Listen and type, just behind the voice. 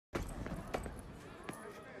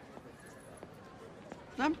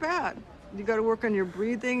Not bad. You got to work on your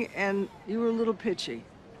breathing, and you were a little pitchy.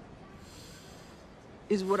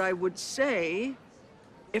 Is what I would say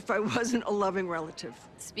if I wasn't a loving relative.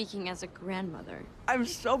 Speaking as a grandmother. I'm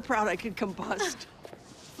so proud I could combust.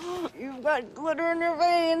 You've got glitter in your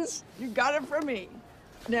veins. You got it from me.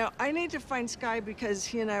 Now, I need to find Sky because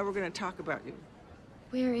he and I were going to talk about you.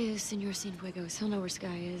 Where is Senor Cienfuegos? He'll know where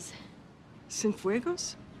Sky is.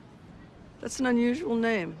 Cienfuegos? That's an unusual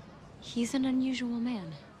name. He's an unusual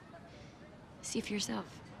man. See for yourself.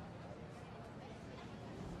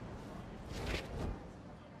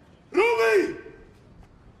 Ruby!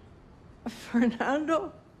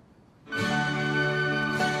 Fernando?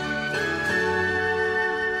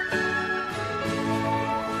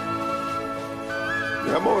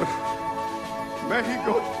 Mi amor,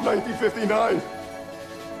 Mexico, 1959.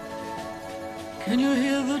 Can you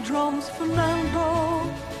hear the drums, Fernando?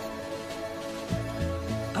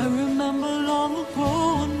 I remember long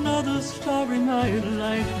ago another starry night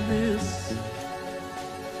like this.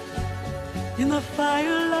 In the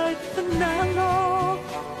firelight, Fernando,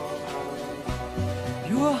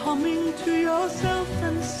 you were humming to yourself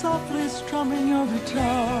and softly strumming your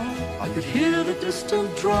guitar. I could hear the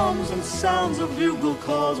distant drums and sounds of bugle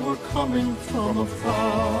calls were coming from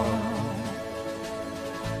afar.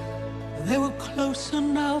 They were closer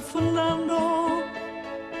now, Fernando.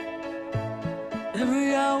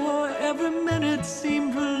 Every hour, every minute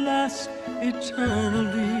seemed to last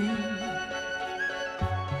eternally.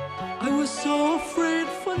 I was so afraid,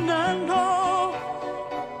 Fernando.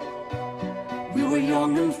 We were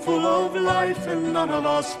young and full of life, and none of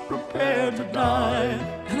us prepared to die.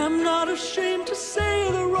 And I'm not ashamed to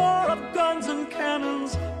say the roar of guns and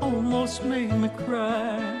cannons almost made me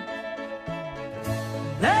cry.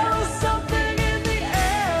 There was something in the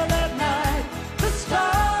air that night. The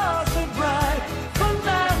stars were bright,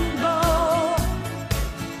 Fernando.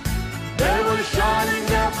 They were shining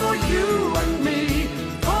there for you and me,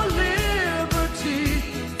 for liberty,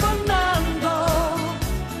 Fernando.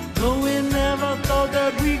 Though we never thought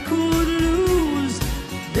that we could lose,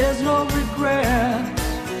 there's no regret.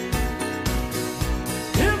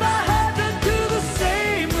 If I had to do the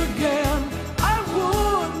same again, I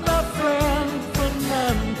would, my friend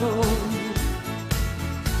Fernando.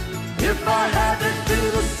 If I had to do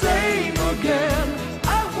the same again,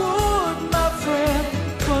 I would, my friend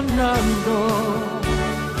Fernando.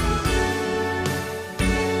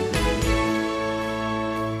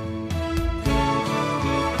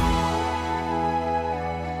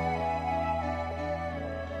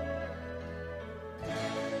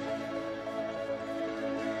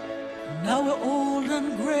 Now we're old and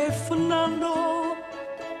gray, Fernando.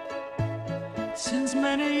 Since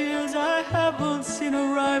many years I haven't seen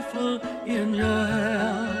a rifle in your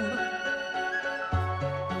hand.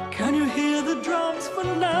 Can you hear the drums,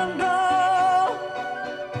 Fernando?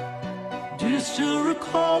 Do you still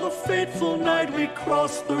recall the fateful night we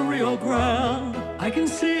crossed the Rio Grande? I can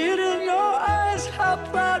see it in your eyes, how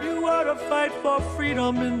proud you were to fight for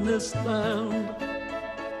freedom in this land.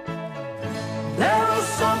 There was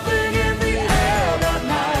something in